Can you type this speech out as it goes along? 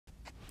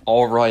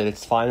All right,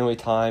 it's finally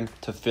time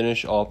to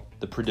finish up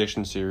the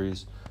prediction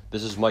series.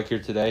 This is Mike here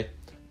today.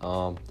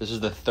 This is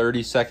the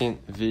 32nd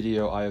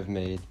video I have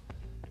made.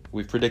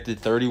 We've predicted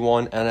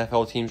 31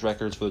 NFL teams'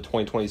 records for the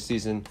 2020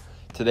 season.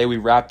 Today we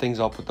wrap things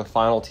up with the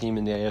final team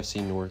in the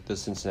AFC North, the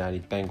Cincinnati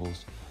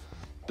Bengals.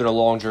 It's been a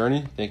long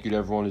journey. Thank you to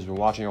everyone who's been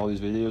watching all these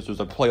videos. There's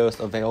a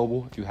playlist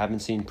available. If you haven't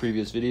seen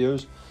previous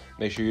videos,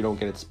 make sure you don't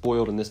get it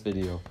spoiled in this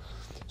video.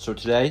 So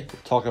today, we're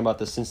talking about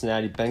the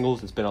Cincinnati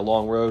Bengals. It's been a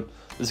long road.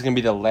 This is going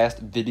to be the last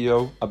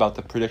video about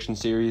the prediction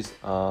series.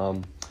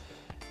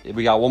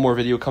 We got one more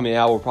video coming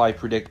out. We'll probably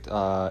predict,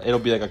 it'll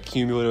be like a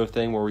cumulative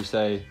thing where we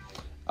say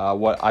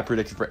what I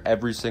predicted for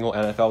every single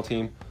NFL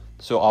team.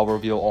 So I'll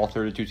reveal all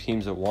 32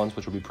 teams at once,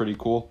 which will be pretty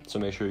cool. So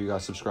make sure you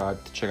guys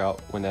subscribe to check out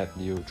when that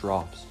video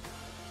drops.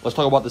 Let's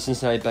talk about the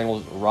Cincinnati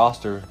Bengals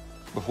roster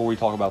before we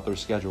talk about their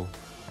schedule.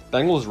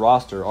 Bengals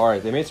roster, all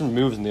right, they made some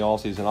moves in the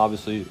offseason.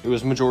 Obviously, it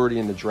was majority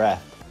in the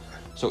draft.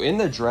 So in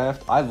the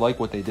draft, I like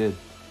what they did.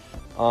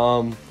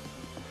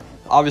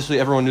 Obviously,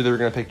 everyone knew they were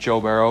going to pick Joe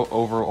Burrow,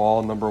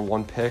 overall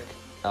 #1 pick.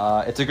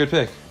 It's a good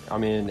pick. I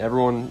mean,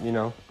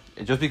 everyone,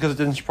 just because it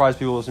didn't surprise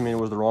people doesn't mean it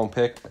was the wrong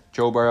pick.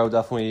 Joe Burrow,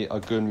 definitely a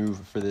good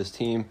move for this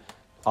team.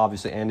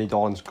 Obviously, Andy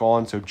Dalton's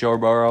gone, so Joe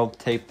Burrow,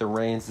 take the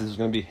reins. This is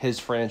going to be his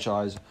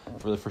franchise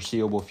for the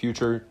foreseeable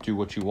future. Do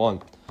what you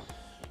want.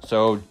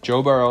 So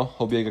Joe Burrow,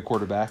 he'll be a good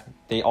quarterback.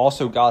 They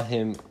also got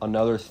him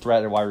another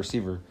threat at wide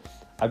receiver.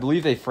 I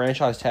believe they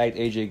franchise tagged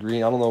A.J.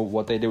 Green. I don't know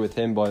what they did with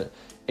him, but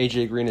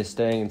A.J. Green is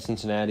staying in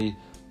Cincinnati.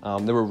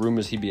 There were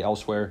rumors he'd be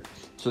elsewhere.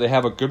 So they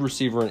have a good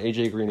receiver in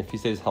A.J. Green if he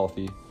stays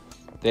healthy.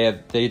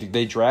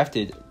 They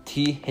drafted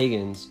T.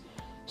 Higgins,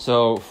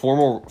 so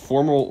former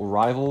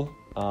rival.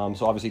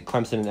 So obviously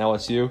Clemson and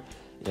LSU.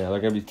 Yeah,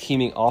 they're going to be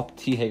teaming up.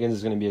 T. Higgins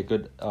is going to be a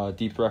good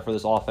deep threat for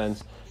this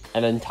offense.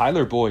 And then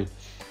Tyler Boyd.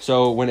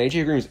 So when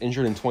A.J. Green was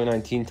injured in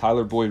 2019,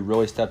 Tyler Boyd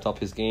really stepped up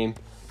his game.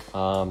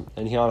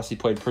 And he honestly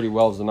played pretty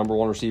well as the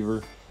 #1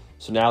 receiver.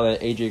 So now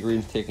that A.J.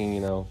 Green's taking,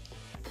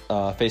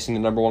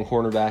 facing the #1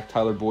 cornerback,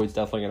 Tyler Boyd's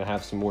definitely going to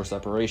have some more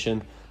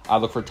separation. I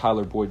look for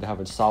Tyler Boyd to have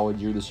a solid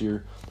year this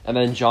year. And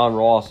then John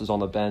Ross is on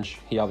the bench.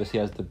 He obviously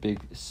has the big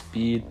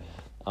speed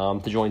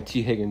to join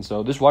T. Higgins.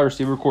 So this wide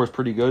receiver core is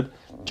pretty good.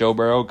 Joe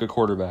Burrow, good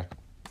quarterback.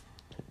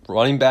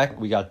 Running back,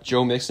 we got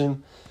Joe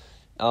Mixon.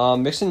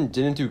 Mixon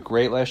didn't do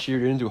great last year,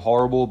 didn't do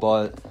horrible,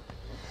 but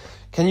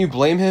can you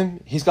blame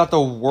him? He's got the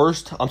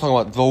worst, I'm talking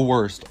about the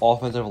worst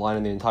offensive line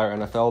in the entire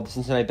NFL. The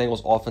Cincinnati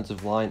Bengals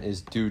offensive line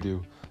is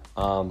doo-doo.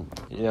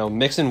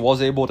 Mixon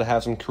was able to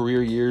have some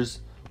career years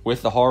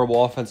with the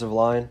horrible offensive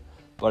line,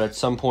 but at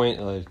some point,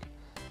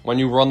 when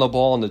you run the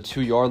ball on the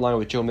 2-yard line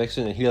with Joe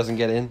Mixon and he doesn't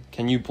get in,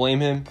 can you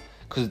blame him?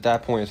 Because at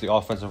that point, it's the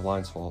offensive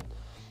line's fault.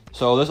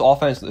 So this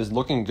offense is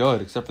looking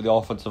good, except for the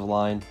offensive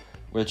line,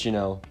 which,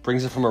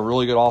 brings it from a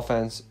really good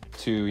offense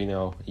to,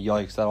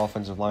 yikes, that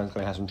offensive line is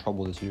going to have some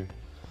trouble this year.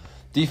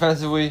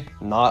 Defensively,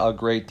 not a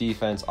great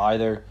defense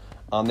either.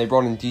 They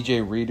brought in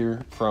DJ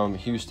Reader from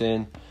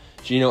Houston.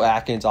 Geno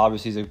Atkins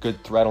obviously is a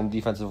good threat on the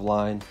defensive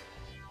line,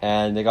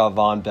 and they got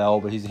Von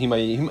Bell, but he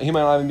might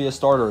not even be a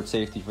starter at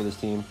safety for this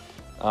team.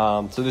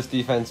 So this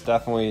defense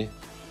definitely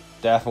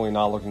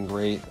not looking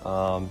great.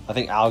 I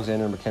think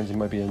Alexander McKenzie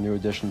might be a new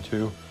addition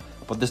too,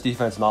 but this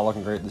defense is not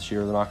looking great this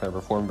year. They're not going to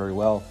perform very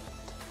well.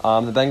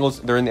 The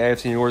Bengals, they're in the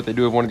AFC North. They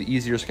do have one of the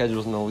easier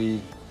schedules in the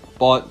league,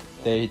 but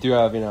they do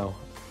have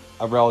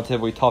a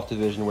relatively tough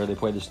division where they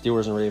play the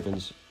Steelers and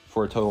Ravens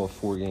for a total of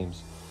 4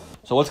 games.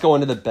 So let's go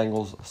into the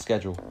Bengals'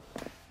 schedule.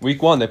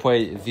 Week 1, they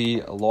play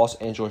the Los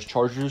Angeles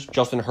Chargers.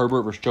 Justin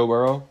Herbert versus Joe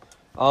Burrow.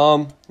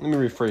 Let me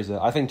rephrase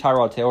that. I think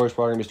Tyrod Taylor is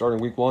probably going to be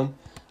starting Week 1.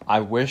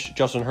 I wish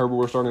Justin Herbert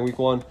were starting Week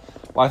 1.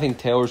 But I think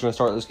Taylor's going to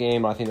start this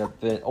game. I think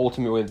that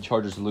ultimately the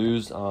Chargers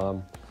lose.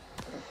 I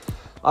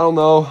don't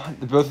know.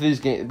 Both of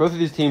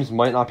these teams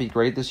might not be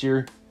great this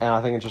year, and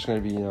I think it's just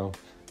going to be,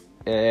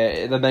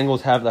 the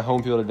Bengals have the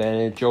home field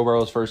advantage. Joe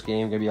Burrow's first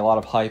game, going to be a lot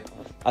of hype.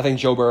 I think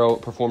Joe Burrow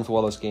performs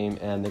well this game,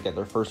 and they get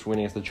their first win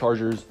against the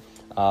Chargers,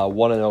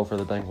 1-0 for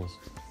the Bengals.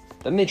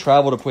 Then they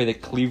travel to play the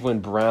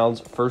Cleveland Browns,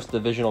 first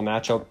divisional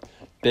matchup.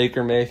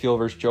 Baker Mayfield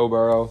versus Joe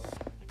Burrow.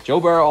 Joe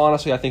Burrow,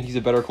 honestly, I think he's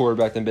a better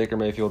quarterback than Baker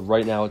Mayfield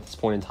right now at this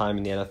point in time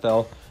in the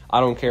NFL. I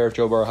don't care if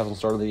Joe Burrow hasn't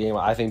started the game.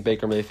 I think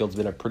Baker Mayfield's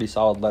been a pretty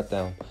solid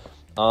letdown.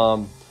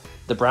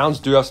 The Browns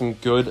do have some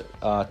good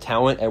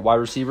talent at wide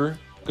receiver,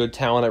 good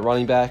talent at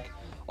running back.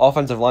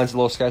 Offensive line's a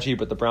little sketchy,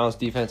 but the Browns'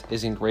 defense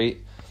isn't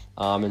great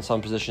in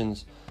some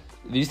positions.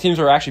 These teams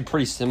are actually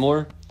pretty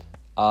similar.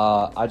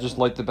 I just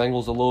like the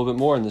Bengals a little bit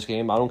more in this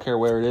game. I don't care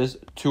where it is.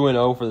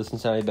 2-0 for the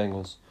Cincinnati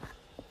Bengals.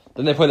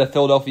 Then they play the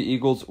Philadelphia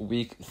Eagles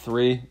Week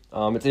 3.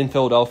 It's in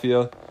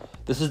Philadelphia.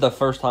 This is the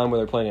first time where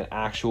they're playing an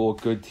actual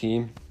good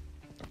team.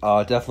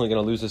 Definitely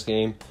going to lose this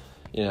game.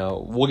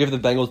 We'll give the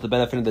Bengals the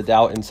benefit of the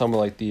doubt in some of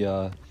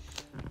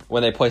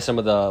when they play some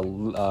of the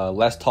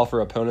less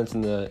tougher opponents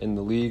in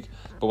the league.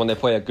 But when they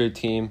play a good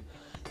team,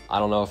 I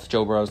don't know if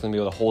Joe Burrow is going to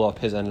be able to hold up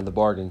his end of the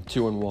bargain.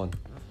 2-1.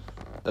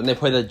 Then they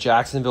play the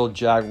Jacksonville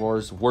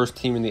Jaguars, worst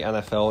team in the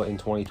NFL in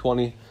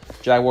 2020.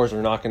 Jaguars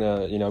are not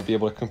going to be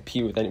able to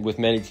compete with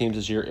many teams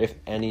this year, if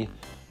any.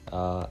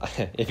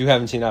 If you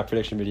haven't seen that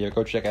prediction video,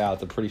 go check it out.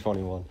 It's a pretty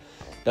funny one.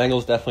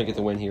 Bengals definitely get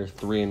the win here,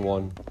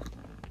 3-1.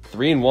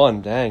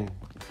 3-1, dang.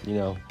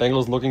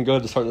 Bengals looking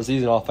good to start the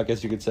season off, I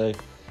guess you could say.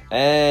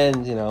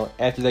 And,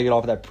 after they get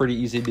off that pretty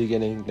easy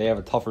beginning, they have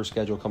a tougher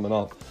schedule coming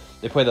up.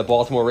 They play the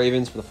Baltimore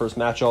Ravens for the first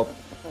matchup.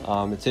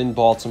 It's in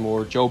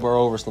Baltimore. Joe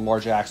Burrow versus Lamar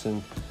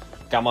Jackson.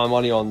 Got my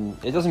money on...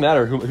 It doesn't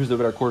matter who's the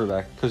better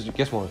quarterback, because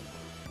guess what?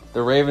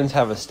 The Ravens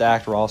have a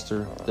stacked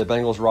roster. The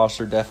Bengals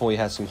roster definitely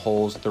has some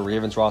holes. The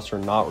Ravens roster,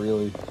 not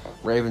really.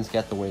 Ravens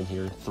get the win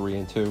here,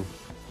 3-2.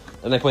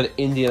 Then they play the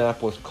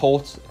Indianapolis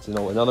Colts. It's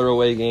another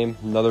away game,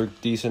 another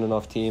decent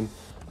enough team.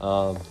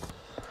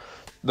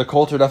 The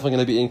Colts are definitely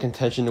going to be in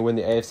contention to win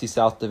the AFC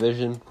South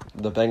Division.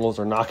 The Bengals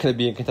are not going to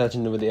be in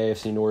contention to win the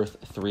AFC North,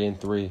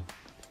 3-3.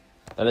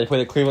 Then they play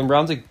the Cleveland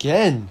Browns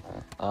again.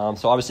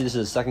 So obviously this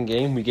is the second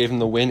game. We gave them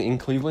the win in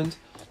Cleveland.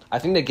 I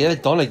think they get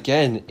it done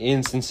again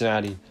in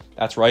Cincinnati.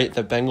 That's right.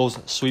 The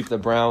Bengals sweep the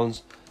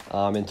Browns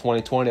in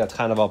 2020. That's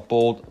kind of a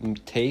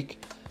bold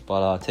take,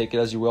 but take it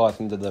as you will. I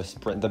think that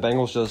the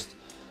Bengals just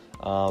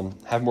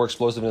have more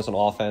explosiveness on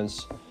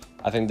offense.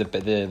 I think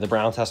the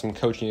Browns have some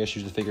coaching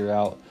issues to figure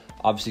out.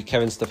 Obviously,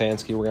 Kevin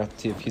Stefanski, we're going to have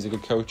to see if he's a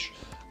good coach.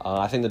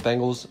 I think the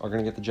Bengals are going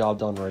to get the job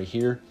done right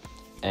here,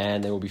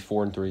 and they will be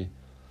 4-3.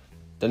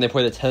 Then they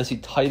play the Tennessee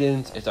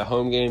Titans. It's a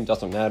home game.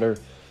 Doesn't matter.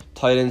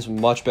 Titans,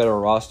 much better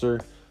roster.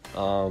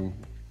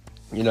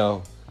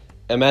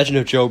 Imagine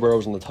if Joe Burrow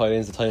was on the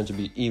Titans would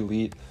be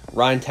elite.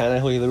 Ryan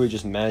Tannehill, he literally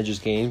just manages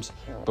games.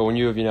 But when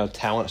you have,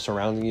 talent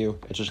surrounding you,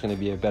 it's just going to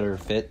be a better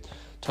fit.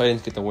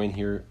 Titans get the win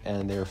here,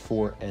 and they're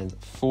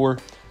 4-4.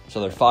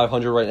 So they're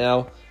 500 right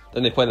now.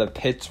 Then they play the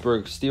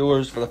Pittsburgh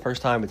Steelers for the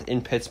first time. It's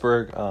in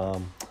Pittsburgh.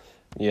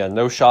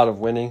 No shot of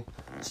winning.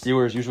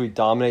 Steelers usually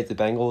dominate the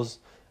Bengals.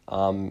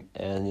 I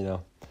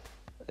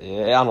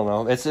don't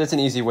know. It's an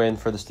easy win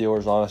for the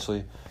Steelers,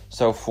 honestly.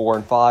 So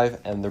 4-5,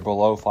 and they're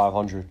below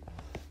 500.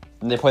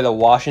 Then they play the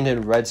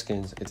Washington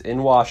Redskins. It's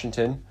in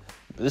Washington.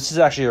 This is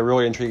actually a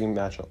really intriguing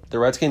matchup. The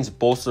Redskins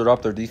bolstered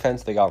up their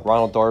defense. They got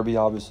Ronald Darby,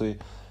 obviously,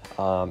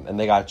 and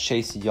they got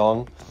Chase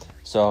Young.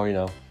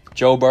 So,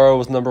 Joe Burrow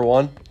was number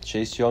 1,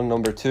 Chase Young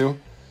number 2.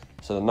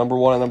 So the number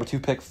 1 and number 2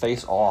 pick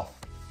face off.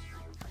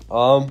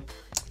 I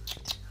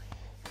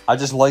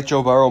just like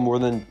Joe Burrow more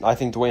than I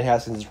think Dwayne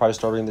Haskins is probably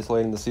starting this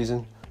late in the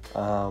season.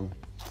 I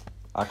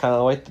kind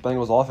of like the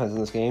Bengals offense in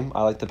this game.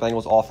 I like the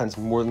Bengals offense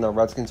more than the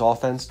Redskins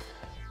offense.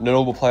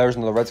 Notable players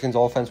in the Redskins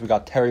offense, we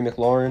got Terry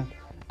McLaurin,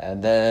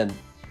 and then,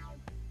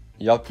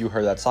 yup, you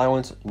heard that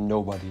silence,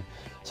 nobody.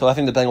 So I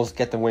think the Bengals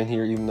get the win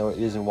here, even though it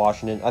is in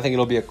Washington. I think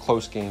it'll be a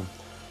close game.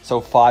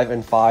 So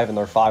 5-5, and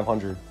they're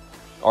 500.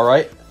 All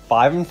right,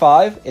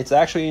 5-5. It's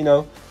actually,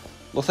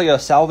 looks like a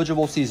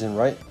salvageable season,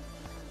 right?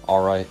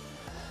 All right.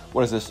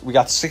 What is this? We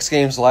got 6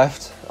 games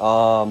left.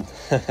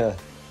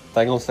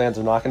 Bengals fans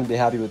are not going to be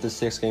happy with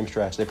this 6-game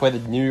stretch. They play the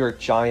New York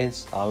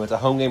Giants. It's a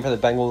home game for the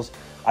Bengals.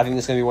 I think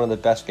this is going to be one of the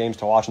best games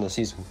to watch in the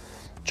season.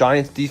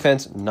 Giants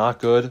defense, not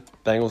good.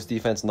 Bengals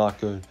defense, not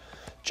good.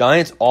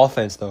 Giants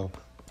offense, though,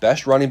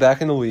 best running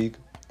back in the league.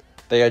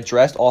 They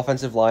addressed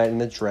offensive line in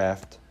the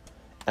draft.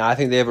 And I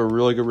think they have a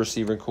really good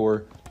receiver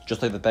core,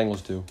 just like the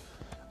Bengals do.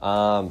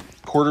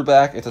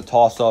 Quarterback, it's a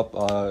toss-up.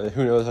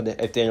 Who knows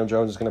if Daniel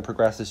Jones is going to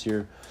progress this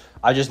year.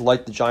 I just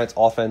like the Giants'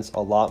 offense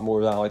a lot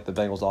more than I like the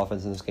Bengals'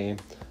 offense in this game.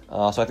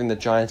 So I think the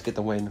Giants get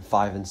the win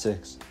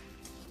 5-6.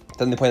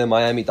 Then they play the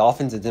Miami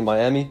Dolphins. It's in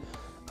Miami,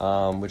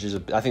 which is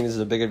I think this is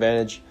a big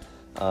advantage.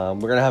 We're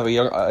going to have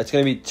it's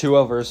going to be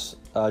Tua versus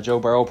Joe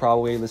Burrow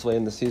probably this late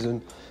in the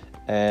season.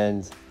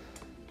 And,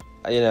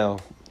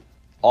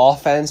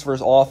 offense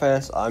versus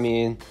offense,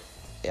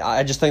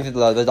 I just think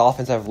that the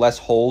Dolphins have less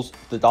holes.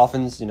 The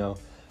Dolphins, the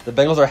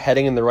Bengals are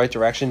heading in the right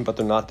direction, but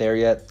they're not there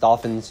yet.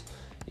 Dolphins,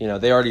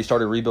 they already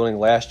started rebuilding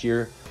last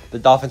year. The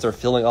Dolphins are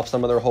filling up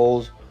some of their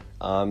holes.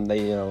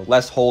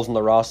 Less holes in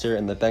the roster,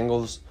 and the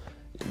Bengals,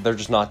 they're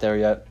just not there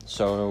yet.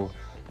 So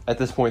at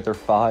this point, they're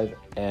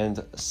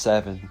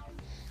 5-7.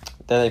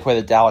 Then they play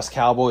the Dallas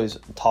Cowboys.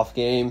 Tough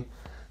game.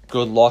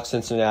 Good luck,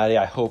 Cincinnati.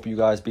 I hope you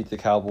guys beat the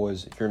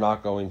Cowboys. You're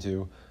not going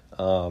to.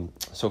 So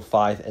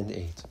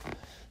 5-8.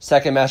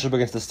 Second matchup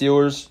against the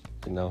Steelers.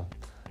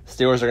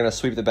 Steelers are going to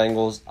sweep the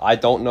Bengals. I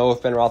don't know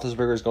if Ben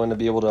Roethlisberger is going to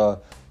be able to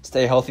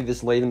stay healthy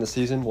this late in the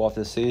season. We'll have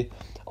to see.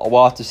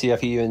 We'll have to see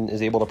if he even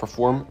is able to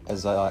perform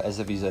as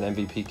if he's an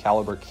MVP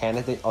caliber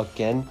candidate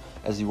again,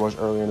 as he was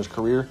earlier in his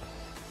career.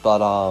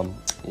 But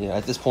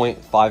at this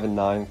point,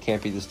 5-9,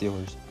 can't beat the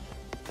Steelers.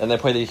 Then they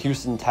play the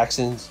Houston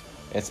Texans.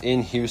 It's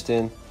in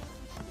Houston.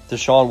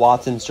 Deshaun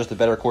Watson's just a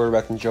better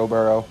quarterback than Joe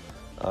Burrow.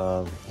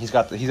 He's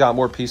got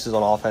more pieces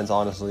on offense,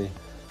 honestly.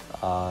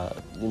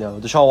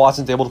 Deshaun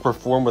Watson's able to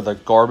perform with a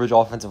garbage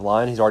offensive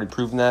line. He's already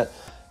proven that.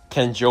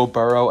 Can Joe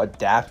Burrow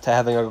adapt to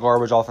having a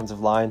garbage offensive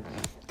line?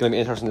 It's going to be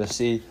interesting to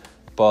see.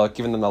 But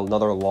giving them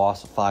another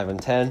loss,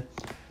 5-10.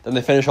 Then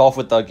they finish off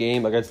with the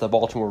game against the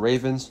Baltimore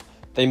Ravens.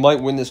 They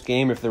might win this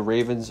game if the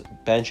Ravens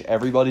bench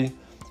everybody.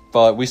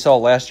 But we saw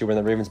last year when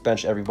the Ravens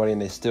benched everybody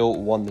and they still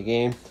won the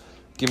game.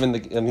 given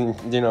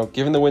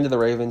the win to the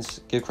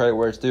Ravens, give credit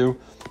where it's due.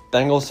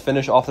 Bengals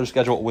finish off their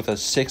schedule with a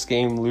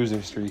 6-game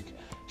losing streak.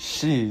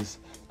 Jeez.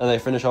 And they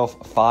finish off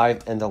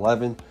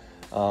 5-11.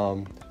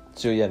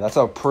 So, yeah, that's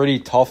a pretty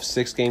tough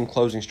 6-game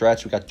closing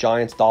stretch. We got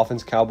Giants,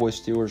 Dolphins,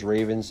 Cowboys, Steelers,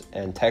 Ravens,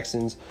 and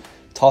Texans.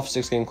 Tough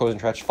 6-game closing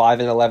stretch.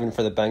 5-11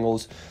 for the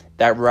Bengals.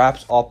 That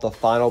wraps up the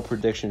final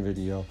prediction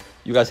video.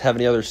 You guys have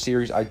any other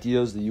series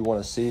ideas that you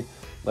want to see?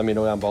 Let me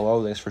know down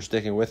below. Thanks for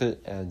sticking with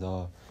it. And,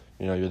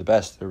 you're the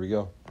best. There we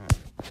go.